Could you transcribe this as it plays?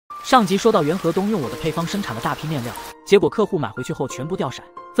上集说到袁河东用我的配方生产了大批面料，结果客户买回去后全部掉色，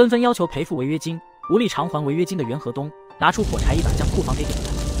纷纷要求赔付违约金。无力偿还违约金的袁河东拿出火柴一把将库房给点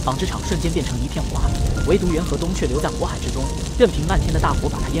燃，纺织厂瞬间变成一片火海，唯独袁河东却留在火海之中，任凭漫天的大火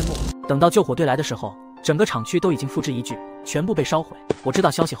把他淹没。等到救火队来的时候，整个厂区都已经付之一炬，全部被烧毁。我知道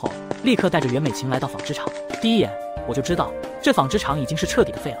消息后，立刻带着袁美琴来到纺织厂。第一眼我就知道这纺织厂已经是彻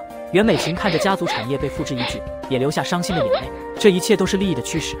底的废了。袁美琴看着家族产业被付之一炬，也流下伤心的眼泪。这一切都是利益的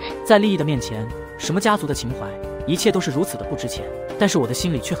驱使，在利益的面前，什么家族的情怀，一切都是如此的不值钱。但是我的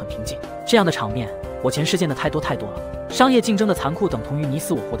心里却很平静。这样的场面，我前世见的太多太多了。商业竞争的残酷等同于你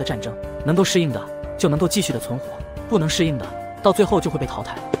死我活的战争，能够适应的就能够继续的存活，不能适应的到最后就会被淘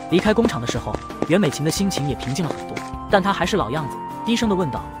汰。离开工厂的时候，袁美琴的心情也平静了很多，但她还是老样子，低声的问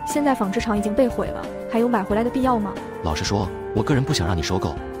道：现在纺织厂已经被毁了，还有买回来的必要吗？老实说，我个人不想让你收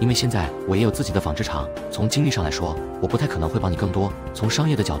购，因为现在我也有自己的纺织厂，从精力上来说，我不太可能会帮你更多。从商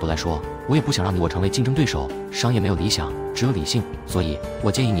业的角度来说，我也不想让我成为竞争对手。商业没有理想，只有理性，所以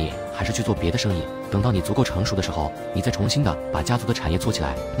我建议你还是去做别的生意。等到你足够成熟的时候，你再重新的把家族的产业做起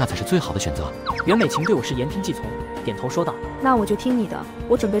来，那才是最好的选择。袁美琴对我是言听计从，点头说道：那我就听你的，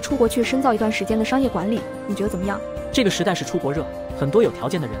我准备出国去深造一段时间的商业管理，你觉得怎么样？这个时代是出国热，很多有条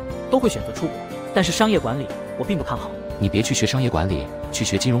件的人都会选择出国，但是商业管理我并不看好。你别去学商业管理，去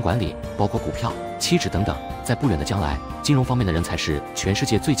学金融管理，包括股票、期指等等。在不远的将来，金融方面的人才是全世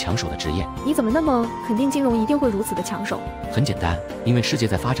界最抢手的职业。你怎么那么肯定金融一定会如此的抢手？很简单，因为世界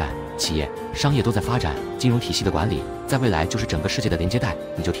在发展，企业、商业都在发展，金融体系的管理在未来就是整个世界的连接带。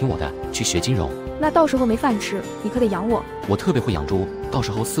你就听我的，去学金融。那到时候没饭吃，你可得养我。我特别会养猪，到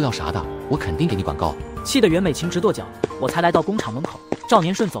时候饲料啥的，我肯定给你管够。气得袁美琴直跺脚，我才来到工厂门口，赵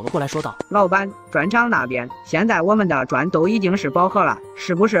年顺走了过来说道：老板，砖厂那边现在我们的砖都已经是饱和了，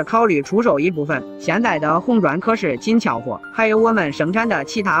是不是考虑出售一部分？现在的红砖可是紧俏货，还有我们生产的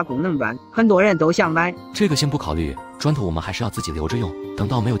其他功能砖，很多人都想买。这个先不考虑，砖头我们还是要自己留着用，等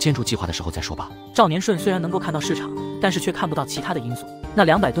到没有建筑计划的时候再说吧。赵年顺虽然能够看到市场，但是却看不到其他的因素。那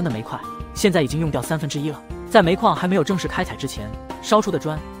200吨的煤块现在已经用掉1/3了，在煤矿还没有正式开采之前，烧出的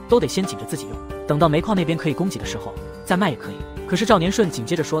砖都得先紧着自己用，等到煤矿那边可以供给的时候再卖也可以。可是赵年顺紧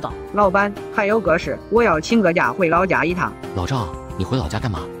接着说道：老板，还有个事，我要请个假回老家一趟。老赵，你回老家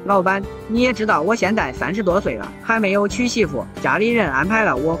干嘛？老板，你也知道我现在30多岁了，还没有娶媳妇，家里人安排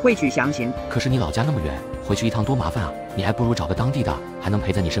了我回去相亲。可是你老家那么远，回去一趟多麻烦啊，你还不如找个当地的，还能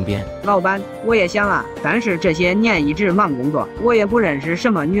陪在你身边。老板，我也想啊，但是这些年一直忙工作，我也不认识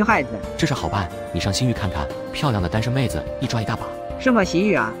什么女孩子。这事好办，你上新域看看，漂亮的单身妹子一抓一大把。什么西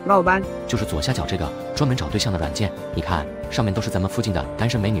域啊，老板？就是左下角这个专门找对象的软件，你看上面都是咱们附近的单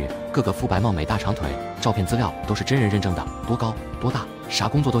身美女，个个肤白貌美大长腿，照片资料都是真人认证的，多高多大，啥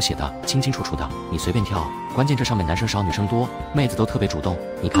工作都写的清清楚楚的，你随便挑。关键这上面男生少女生多，妹子都特别主动，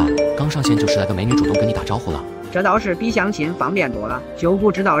你看刚上线就10来个美女主动跟你打招呼了。这倒是比相亲方便多了，就不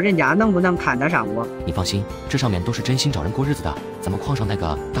知道人家能不能看得上我。你放心，这上面都是真心找人过日子的，咱们矿上那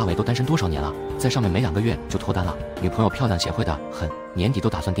个大伟都单身多少年了，在上面没2个月就脱单了，女朋友漂亮贤惠的很，年底都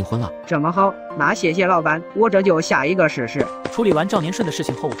打算订婚了。这么好，那谢谢老板，我这就下一个试试。处理完赵年顺的事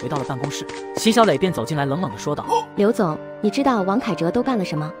情后，我回到了办公室，席小磊便走进来，冷冷地说道：刘总，你知道王凯哲都干了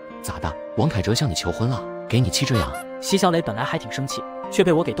什么？咋的？王凯哲向你求婚了？给你气这样？席小磊本来还挺生气，却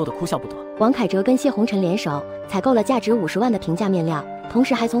被我给逗得哭笑不得。王凯哲跟谢红尘联手，采购了价值50万的平价面料，同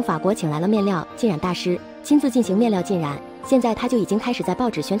时还从法国请来了面料浸染大师，亲自进行面料浸染。现在他就已经开始在报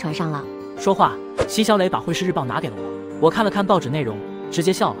纸宣传上了。说话，席小磊把《汇市日报》拿给了我，我看了看报纸内容，直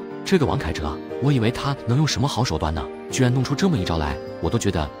接笑了。这个王凯哲，我以为他能用什么好手段呢，居然弄出这么一招来，我都觉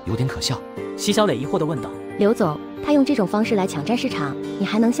得有点可笑。席小磊疑惑地问道：刘总，他用这种方式来抢占市场，你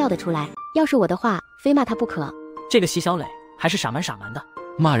还能笑得出来？要是我的话，非骂他不可。这个席小磊还是傻蛮傻蛮的，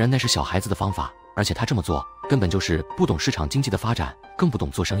骂人那是小孩子的方法，而且他这么做根本就是不懂市场经济的发展，更不懂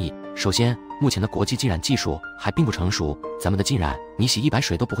做生意。首先，目前的国际浸染技术还并不成熟，咱们的浸染你洗100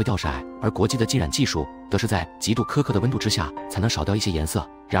水都不会掉色，而国际的浸染技术则是在极度苛刻的温度之下才能少掉一些颜色，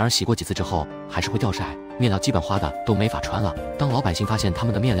然而洗过几次之后还是会掉色，面料基本花的都没法穿了。当老百姓发现他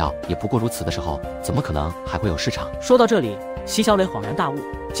们的面料也不过如此的时候，怎么可能还会有市场？说到这里，席小磊恍然大悟，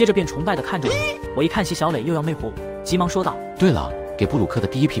接着便崇拜地看着我。我一看席小磊又要魅惑我，急忙说道：对了，给布鲁克的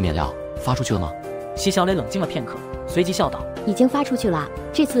第一批面料发出去了吗？席小磊冷静了片刻，随即笑道：已经发出去了，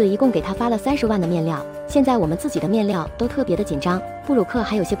这次一共给他发了30万的面料，现在我们自己的面料都特别的紧张，布鲁克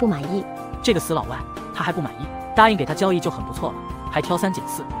还有些不满意。这个死老外，他还不满意？答应给他交易就很不错了，还挑3拣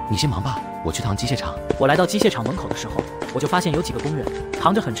4。你先忙吧，我去趟机械厂。我来到机械厂门口的时候，我就发现有几个工人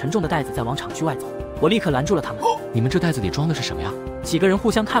扛着很沉重的袋子在往厂区外走，我立刻拦住了他们。你们这袋子里装的是什么呀？几个人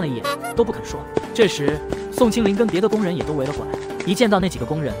互相看了一眼，都不肯说。这时，宋清林跟别的工人也都围了过来。一见到那几个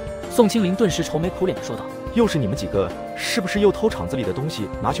工人，宋清林顿时愁眉苦脸地说道：“又是你们几个，是不是又偷厂子里的东西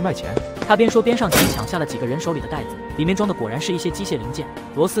拿去卖钱？”他边说边上前抢下了几个人手里的袋子，里面装的果然是一些机械零件、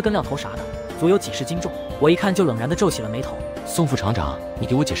螺丝跟料头啥的，足有几十斤重。我一看就冷然地皱起了眉头。宋副厂长，你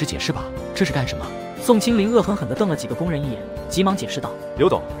给我解释解释吧，这是干什么？宋清林恶狠狠地瞪了几个工人一眼，急忙解释道：“刘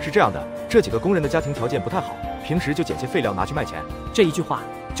董，是这样的，这几个工人的家庭条件不太好，平时就捡些废料拿去卖钱。”这一句话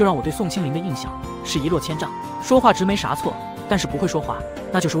就让我对宋清林的印象是一落千丈。说话直没啥错，但是不会说话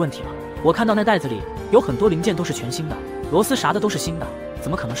那就是问题了。我看到那袋子里有很多零件都是全新的，螺丝啥的都是新的，怎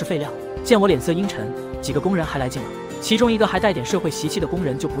么可能是废料？见我脸色阴沉，几个工人还来劲了。其中一个还带点社会习气的工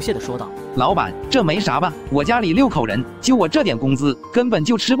人就不屑地说道：“老板，这没啥吧？我家里6口人，就我这点工资，根本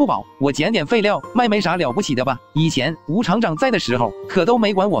就吃不饱。我捡点废料卖没啥了不起的吧？以前吴厂长在的时候，可都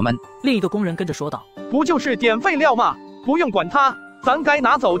没管我们。”另一个工人跟着说道：“不就是点废料吗？不用管他，咱该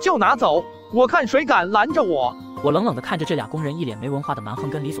拿走就拿走，我看谁敢拦着我。”我冷冷地看着这俩工人一脸没文化的蛮横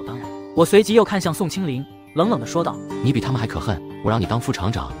跟理所当然。我随即又看向宋清林，冷冷地说道：“你比他们还可恨，我让你当副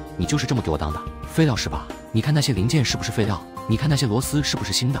厂长，你就是这么给我当的？废料是吧？你看那些零件是不是废料？你看那些螺丝是不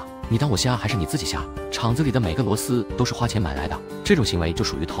是新的？你当我瞎还是你自己瞎？厂子里的每个螺丝都是花钱买来的，这种行为就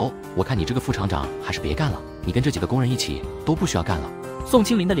属于偷。我看你这个副厂长还是别干了，你跟这几个工人一起都不需要干了。”宋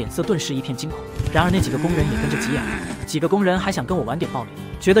清林的脸色顿时一片惊恐，然而那几个工人也跟着急眼了。几个工人还想跟我玩点暴力，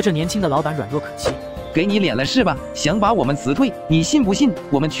觉得这年轻的老板软弱可欺。给你脸了是吧？想把我们辞退，你信不信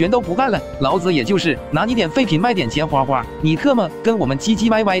我们全都不干了？老子也就是拿你点废品卖点钱花花，你特么跟我们唧唧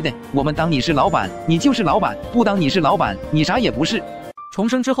歪歪的。我们当你是老板，你就是老板；不当你是老板，你啥也不是。重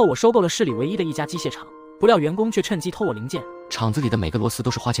生之后，我收购了市里唯一的一家机械厂，不料员工却趁机偷我零件。厂子里的每个螺丝都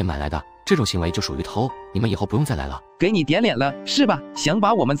是花钱买来的，这种行为就属于偷。你们以后不用再来了。给你点脸了是吧？想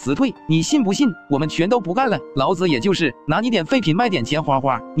把我们辞退，你信不信我们全都不干了？老子也就是拿你点废品卖点钱花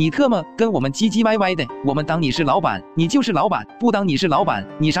花，你特么跟我们唧唧歪歪的。我们当你是老板，你就是老板；不当你是老板，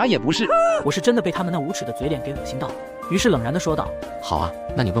你啥也不是。我是真的被他们那无耻的嘴脸给恶心到了，于是冷然地说道：“好啊，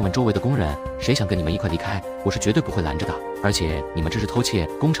那你问问周围的工人，谁想跟你们一块离开，我是绝对不会拦着的。而且你们这是偷窃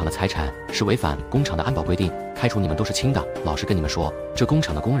工厂的财产，是违反工厂的安保规定，开除你们都是轻的。老实跟你们说，这工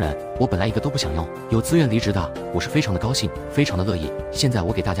厂的工人我本来一个都不想用，有自愿离职的，我是非常的高兴，非常的乐意。现在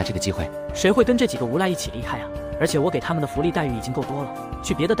我给大家这个机会，谁会跟这几个无赖一起离开啊？而且我给他们的福利待遇已经够多了，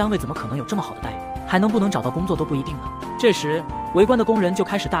去别的单位怎么可能有这么好的待遇？还能不能找到工作都不一定呢。”这时围观的工人就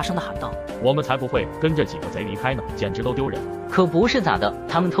开始大声地喊道：“我们才不会跟这几个贼离开呢，简直都丢人！可不是咋的，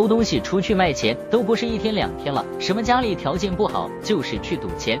他们偷东西出去卖钱都不是1天2天了，什么家里条件不好，就是去赌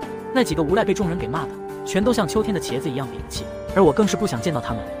钱。”那几个无赖被众人给骂的全都像秋天的茄子一样瘪了气，而我更是不想见到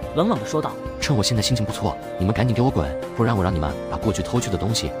他们，冷冷地说道：“趁我现在心情不错，你们赶紧给我滚，不然我让你们把过去偷去的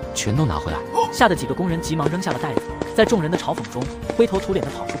东西全都拿回来。”吓得几个工人急忙扔下了袋子，在众人的嘲讽中灰头土脸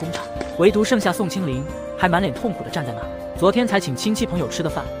地跑出工厂，唯独剩下宋清林还满脸痛苦地站在那儿。昨天才请亲戚朋友吃的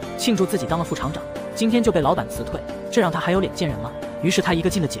饭，庆祝自己当了副厂长，今天就被老板辞退，这让他还有脸见人吗？于是他一个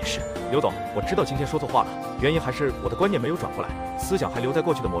劲地解释：“刘总，我知道今天说错话了，原因还是我的观念没有转过来，思想还留在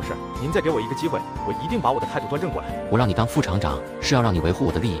过去的模式。您再给我一个机会，我一定把我的态度端正过来。我让你当副厂长，是要让你维护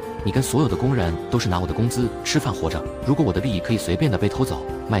我的利益。你跟所有的工人都是拿我的工资吃饭活着，如果我的利益可以随便的被偷走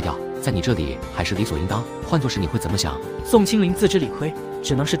卖掉，在你这里还是理所应当。换作是你会怎么想？”宋清林自知理亏，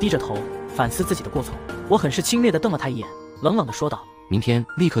只能是低着头反思自己的过错。我很是轻蔑地瞪了他一眼，冷冷地说道：“明天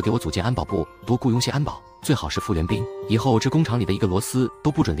立刻给我组建安保部，多雇佣些安保，最好是复员兵。以后这工厂里的一个螺丝都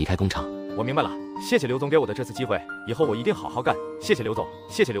不准离开工厂。”我明白了，谢谢刘总给我的这次机会，以后我一定好好干。谢谢刘总，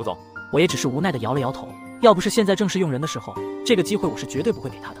谢谢刘总。我也只是无奈地摇了摇头，要不是现在正是用人的时候，这个机会我是绝对不会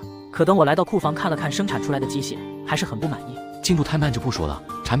给他的。可等我来到库房看了看生产出来的机械，还是很不满意。进度太慢就不说了，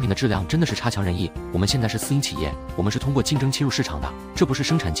产品的质量真的是差强人意。我们现在是私营企业，我们是通过竞争切入市场的，这不是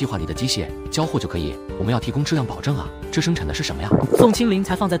生产计划里的机械，交货就可以。我们要提供质量保证啊！这生产的是什么呀？宋清林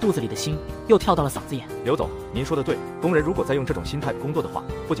才放在肚子里的心又跳到了嗓子眼。刘总，您说的对，工人如果再用这种心态工作的话，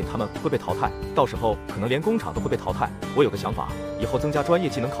不仅他们会被淘汰，到时候可能连工厂都会被淘汰。我有个想法，以后增加专业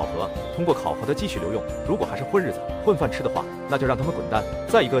技能考核，通过考核的继续留用。如果还是混日子、混饭吃的话，那就让他们滚蛋。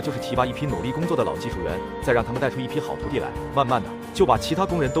再一个就是提拔一批努力工作的老技术员，再让他们带出一批好徒弟来，慢慢的就把其他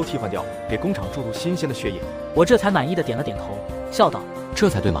工人都替换掉，给工厂注入新鲜的血液。我这才满意的点了点头，笑道：“这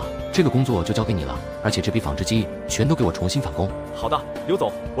才对嘛，这个工作就交给你了，而且这批纺织机全都给我重新返工。”好的，刘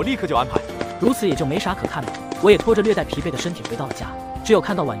总，我立刻就安排。如此也就没啥可看的，我也拖着略带疲惫的身体回到了家。只有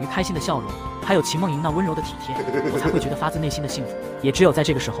看到婉瑜开心的笑容，还有秦梦莹那温柔的体贴，我才会觉得发自内心的幸福。也只有在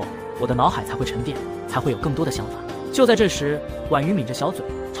这个时候，我的脑海才会沉淀，才会有更多的想法。就在这时，婉瑜抿着小嘴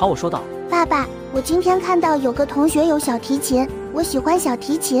朝我说道：“爸爸，我今天看到有个同学有小提琴，我喜欢小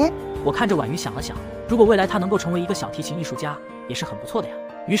提琴。”我看着婉瑜想了想，如果未来她能够成为一个小提琴艺术家，也是很不错的呀。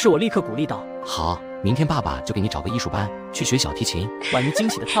于是我立刻鼓励道：“好，明天爸爸就给你找个艺术班去学小提琴。婉瑜惊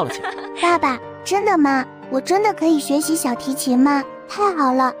喜地跳了起来。爸爸，真的吗？我真的可以学习小提琴吗？太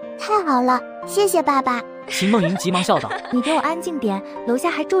好了，太好了，谢谢爸爸。秦梦莹急忙笑道：“你给我安静点，楼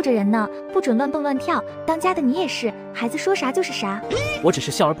下还住着人呢，不准乱蹦乱跳。当家的你也是，孩子说啥就是啥。”我只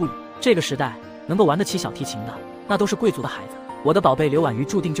是笑而不语。这个时代能够玩得起小提琴的，那都是贵族的孩子。我的宝贝刘婉瑜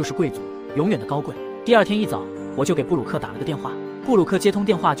注定就是贵族，永远的高贵。第二天一早，我就给布鲁克打了个电话。布鲁克接通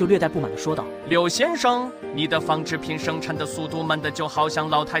电话就略带不满地说道：“刘先生，你的纺织品生产的速度慢的就好像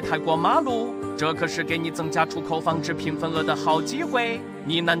老太太过马路，这可是给你增加出口纺织品份额的好机会，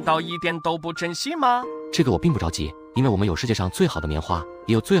你难道一点都不珍惜吗？”这个我并不着急，因为我们有世界上最好的棉花，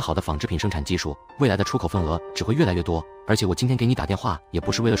也有最好的纺织品生产技术，未来的出口份额只会越来越多。而且我今天给你打电话也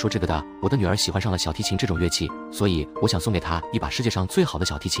不是为了说这个的，我的女儿喜欢上了小提琴这种乐器，所以我想送给她一把世界上最好的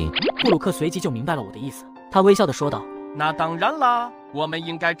小提琴。布鲁克随即就明白了我的意思，他微笑地说道：“那当然啦，我们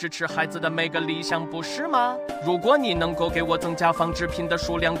应该支持孩子的每个理想，不是吗？如果你能够给我增加纺织品的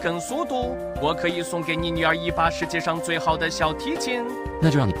数量跟速度，我可以送给你女儿一把世界上最好的小提琴。”那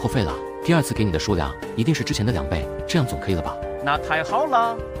就让你破费了，第二次给你的数量一定是之前的2倍，这样总可以了吧？那太好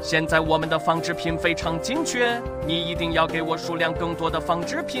了，现在我们的纺织品非常紧缺，你一定要给我数量更多的纺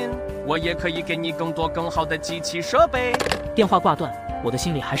织品，我也可以给你更多更好的机器设备。电话挂断，我的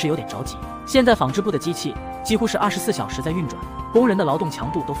心里还是有点着急。现在纺织部的机器几乎是24小时在运转，工人的劳动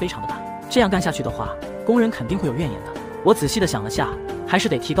强度都非常的大，这样干下去的话，工人肯定会有怨言的。我仔细的想了下，还是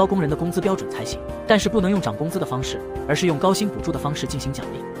得提高工人的工资标准才行，但是不能用涨工资的方式，而是用高薪补助的方式进行奖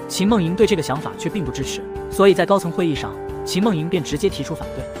励。秦梦莹对这个想法却并不支持，所以在高层会议上，秦梦莹便直接提出反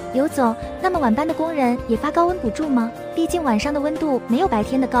对。刘总，那么晚班的工人也发高温补助吗？毕竟晚上的温度没有白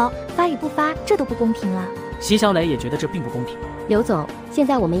天的高，发与不发这都不公平啊。席小磊也觉得这并不公平。刘总，现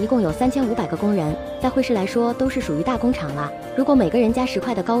在我们一共有3500个工人，在汇市来说都是属于大工厂了。如果每个人加10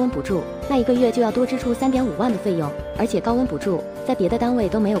块的高温补助，那1个月就要多支出3.5万的费用，而且高温补助在别的单位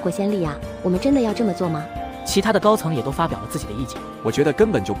都没有过先例啊。我们真的要这么做吗？其他的高层也都发表了自己的意见。我觉得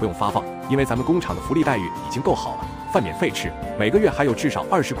根本就不用发放，因为咱们工厂的福利待遇已经够好了，饭免费吃，每个月还有至少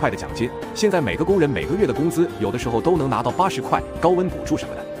20块的奖金。现在每个工人每个月的工资有的时候都能拿到80块，高温补助什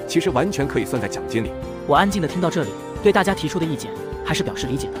么的，其实完全可以算在奖金里。我安静的听到这里，对大家提出的意见还是表示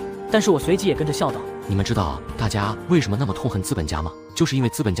理解的，但是我随即也跟着笑道：你们知道大家为什么那么痛恨资本家吗？就是因为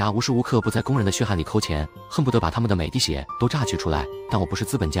资本家无时无刻不在工人的血汗里抠钱，恨不得把他们的每滴血都榨取出来。但我不是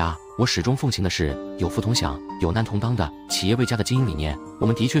资本家，我始终奉行的是有福同享、有难同当的企业为家的经营理念。我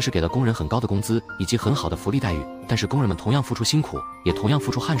们的确是给了工人很高的工资以及很好的福利待遇，但是工人们同样付出辛苦，也同样付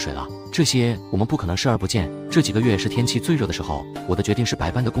出汗水了，这些我们不可能视而不见。这几个月是天气最热的时候，我的决定是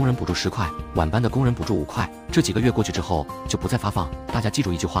白班的工人补助10块，晚班的工人补助5块。这几个月过去之后就不再发放。大家记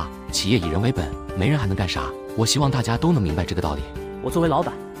住一句话，企业以人为本，没人还能干啥？我希望大家都能明白这个道理。我作为老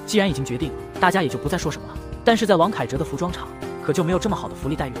板，既然已经决定，大家也就不再说什么了。但是在王凯哲的服装厂，可就没有这么好的福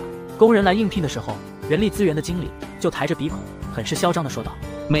利待遇了。工人来应聘的时候，人力资源的经理就抬着鼻孔，很是嚣张地说道：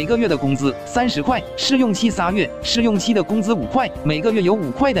每个月的工资30块，试用期3月，试用期的工资5块，每个月有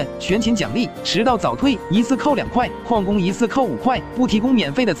5块的全勤奖励，迟到早退一次扣2块，旷工一次扣5块，不提供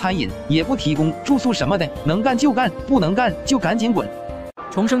免费的餐饮，也不提供住宿什么的，能干就干，不能干就赶紧滚。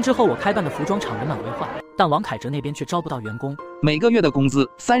重生之后，我开办的服装厂人满为患，但王凯哲那边却招不到员工。每个月的工资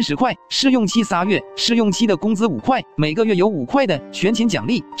30块，试用期3月，试用期的工资5块，每个月有5块的全勤奖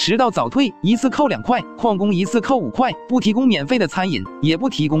励，迟到早退一次扣2块，旷工一次扣5块，不提供免费的餐饮，也不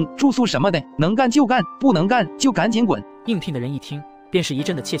提供住宿什么的，能干就干，不能干就赶紧滚。应聘的人一听，便是一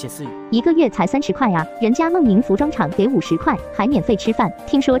阵的窃窃私语。1个月才30块啊，人家梦莹服装厂给50块，还免费吃饭，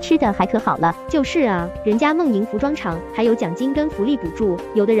听说吃的还可好了。就是啊，人家梦莹服装厂还有奖金跟福利补助，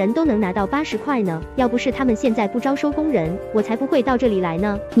有的人都能拿到80块呢。要不是他们现在不招收工人，我才不会到这里来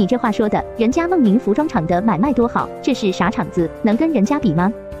呢。你这话说的，人家梦莹服装厂的买卖多好，这是啥厂子，能跟人家比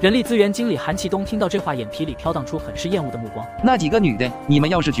吗？人力资源经理韩启东听到这话，眼皮里飘荡出很是厌恶的目光。那几个女的，你们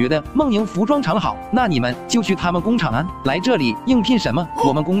要是觉得梦莹服装厂好，那你们就去他们工厂啊，来这里应聘什么？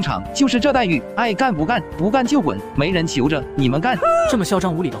我们工厂就是这待遇，爱干不干，不干就滚，没人求着你们干。这么嚣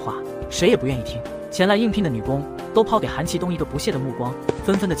张无理的话，谁也不愿意听。前来应聘的女工都抛给韩启东一个不屑的目光，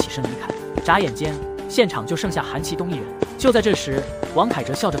纷纷的起身离开。眨眼间，现场就剩下韩启东一人。就在这时，王凯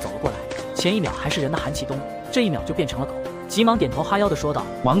哲笑着走了过来，前一秒还是人的韩启东，这一秒就变成了狗。急忙点头哈腰地说道：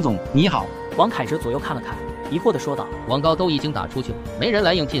王总你好。王凯哲左右看了看，疑惑地说道：广告都已经打出去了，没人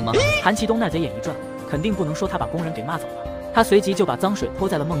来应聘吗？韩启东那贼眼一转，肯定不能说他把工人给骂走了。他随即就把脏水泼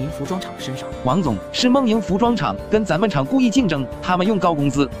在了梦莹服装厂的身上。王总，是梦莹服装厂跟咱们厂故意竞争，他们用高工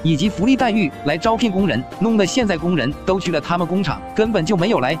资以及福利待遇来招聘工人，弄得现在工人都去了他们工厂，根本就没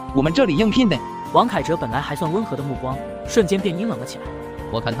有来我们这里应聘的。王凯哲本来还算温和的目光，瞬间变阴冷了起来。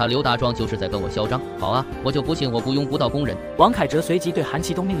我看他刘大壮就是在跟我嚣张。好啊，我就不信我雇佣不到工人。王凯哲随即对韩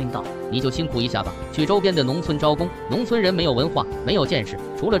其东命令道：“你就辛苦一下吧，去周边的农村招工。农村人没有文化，没有见识，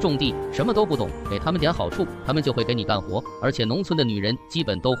除了种地什么都不懂，给他们点好处，他们就会给你干活。而且农村的女人基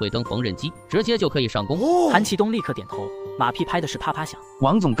本都会蹬缝纫机，直接就可以上工。”韩其东立刻点头，马屁拍的是啪啪响。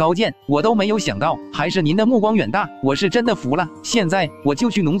王总高见，我都没有想到，还是您的目光远大，我是真的服了。现在我就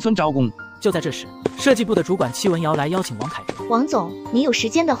去农村招工。就在这时，设计部的主管戚文瑶来邀请王凯哲。王总，你有时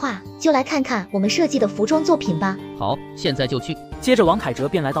间的话，就来看看我们设计的服装作品吧。好，现在就去。接着王凯哲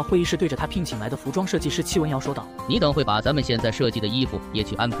便来到会议室，对着他聘请来的服装设计师戚文瑶说道：“你等会把咱们现在设计的衣服也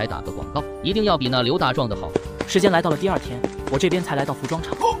去安排打个广告，一定要比那刘大壮的好。”时间来到了第二天，我这边才来到服装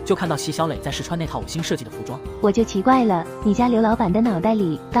厂，就看到席小磊在试穿那套我新设计的服装。我就奇怪了，你家刘老板的脑袋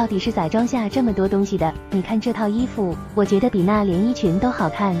里到底是咋装下这么多东西的？你看这套衣服，我觉得比那连衣裙都好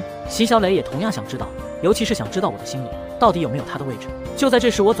看。席小磊也同样想知道，尤其是想知道我的心里到底有没有他的位置。就在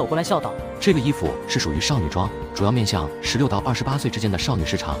这时，我走过来笑道：“这个衣服是属于少女装，主要面向16到28岁之间的少女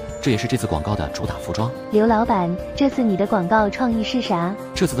市场，这也是这次广告的主打服装。”刘老板，这次你的广告创意是啥？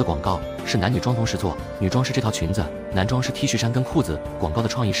这次的广告是男女装同时做，女装是这套裙子，男装是 T 恤衫跟裤子。广告的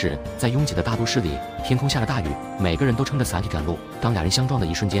创意是在拥挤的大都市里，天空下着大雨，每个人都撑着伞体赶路。当俩人相撞的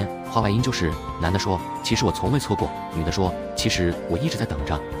一瞬间，话外音就是男的说：“其实我从未错过。”女的说：“其实我一直在等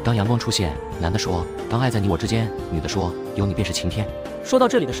着。”当阳光出现，男的说：“当爱在你我之间。”女的说：“有你便是晴天。”说到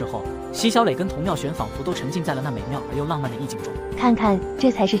这里的时候，席小磊跟童妙璇仿佛都沉浸在了那美妙而又浪漫的意境中。看看，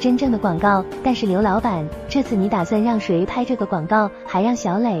这才是真正的广告。但是刘老板，这次你打算让谁拍这个广告？还让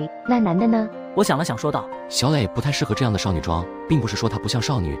小磊？那男的呢？我想了想，说道：“小磊不太适合这样的少女装，并不是说她不像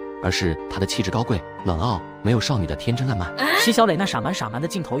少女，而是她的气质高贵、冷傲，没有少女的天真烂漫。”席小磊那傻蛮的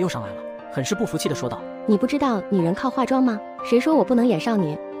镜头又上来了，很是不服气的说道：“你不知道女人靠化妆吗？谁说我不能演少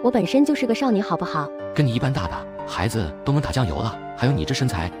女？我本身就是个少女，好不好？跟你一般大的孩子都能打酱油了，还有你这身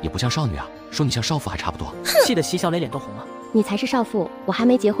材也不像少女啊，说你像少妇还差不多。”气得席小磊脸都红了。你才是少妇，我还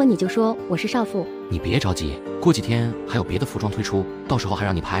没结婚你就说我是少妇。你别着急，过几天还有别的服装推出，到时候还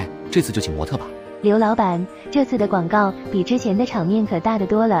让你拍，这次就请模特吧。刘老板，这次的广告比之前的场面可大得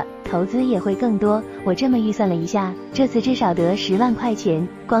多了，投资也会更多。我这么预算了一下，这次至少得10万块钱，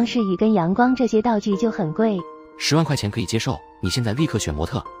光是雨跟阳光这些道具就很贵。10万块钱可以接受，你现在立刻选模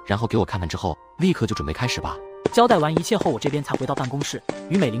特，然后给我看看之后，立刻就准备开始吧。交代完一切后，我这边才回到办公室，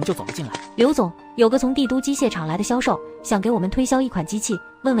于美玲就走了进来。刘总，有个从帝都机械厂来的销售，想给我们推销一款机器，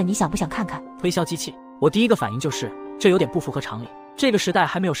问问你想不想看看？推销机器，我第一个反应就是这有点不符合常理，这个时代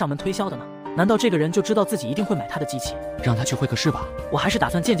还没有上门推销的呢。难道这个人就知道自己一定会买他的机器？让他去会客室吧。我还是打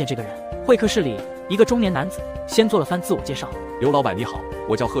算见见这个人。会客室里，一个中年男子先做了番自我介绍。刘老板你好，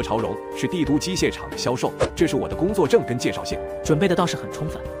我叫贺朝荣，是帝都机械厂的销售，这是我的工作证跟介绍信。准备的倒是很充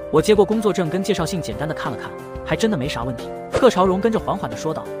分，我接过工作证跟介绍信，简单的看了看，还真的没啥问题。贺朝荣跟着缓缓的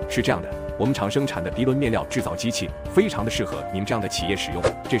说道：“是这样的，我们厂生产的涤纶面料制造机器，非常的适合您这样的企业使用。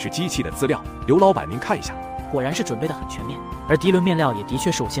这是机器的资料，刘老板您看一下。”果然是准备的很全面，而涤纶面料也的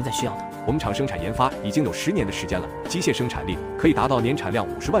确是我现在需要的。我们厂生产研发已经有10年的时间了，机械生产力可以达到年产量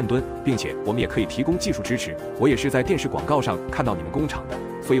50万吨，并且我们也可以提供技术支持。我也是在电视广告上看到你们工厂的，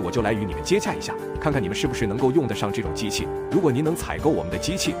所以我就来与你们接洽一下，看看你们是不是能够用得上这种机器。如果您能采购我们的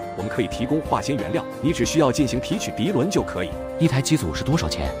机器，我们可以提供化纤原料，你只需要进行提取涤纶就可以。一台机组是多少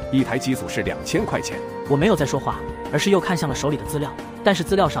钱？一台机组是2000块钱。我没有再说话，而是又看向了手里的资料，但是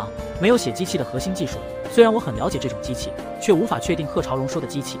资料上没有写机器的核心技术。虽然我很了解这种机器，却无法确定贺朝荣说的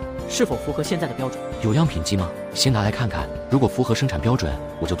机器是否符合现在的标准。有样品机吗？先拿来看看，如果符合生产标准，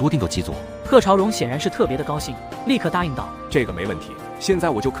我就多订购机组。贺朝荣显然是特别的高兴，立刻答应道：“这个没问题，现在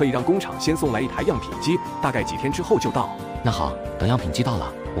我就可以让工厂先送来一台样品机，大概几天之后就到。”那好，等样品机到了，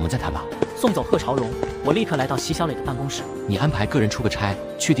我们再谈吧。送走贺朝荣，我立刻来到席小磊的办公室。你安排个人出个差，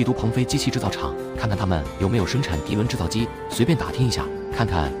去帝都鹏飞机器制造厂，看看他们有没有生产涤纶制造机，随便打听一下，看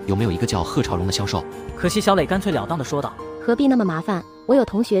看有没有一个叫贺朝荣的销售。可惜小磊干脆了当的说道：“何必那么麻烦？我有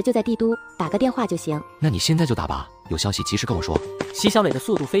同学就在帝都，打个电话就行。”那你现在就打吧，有消息及时跟我说。席小磊的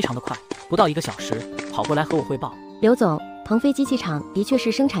速度非常的快，不到1个小时跑过来和我汇报：“刘总，鹏飞机器厂的确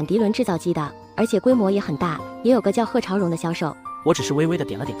是生产涤纶制造机的，而且规模也很大，也有个叫贺朝荣的销售。”我只是微微的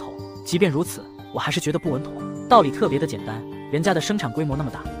点了点头，即便如此，我还是觉得不稳妥。道理特别的简单，人家的生产规模那么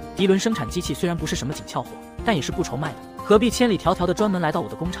大，涤纶生产机器虽然不是什么紧俏货，但也是不愁卖的，何必千里迢迢的专门来到我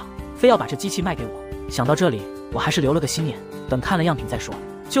的工厂，非要把这机器卖给我？想到这里，我还是留了个心眼，等看了样品再说。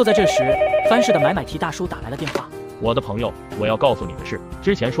就在这时，帆市的买提大叔打来了电话。我的朋友，我要告诉你的是，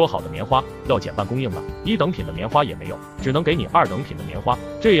之前说好的棉花要减半供应了，1等品的棉花也没有，只能给你2等品的棉花，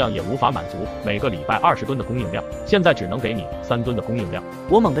这样也无法满足每个礼拜20吨的供应量，现在只能给你3吨的供应量。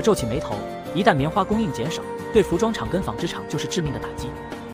我猛地皱起眉头，一旦棉花供应减少，对服装厂跟纺织厂就是致命的打击。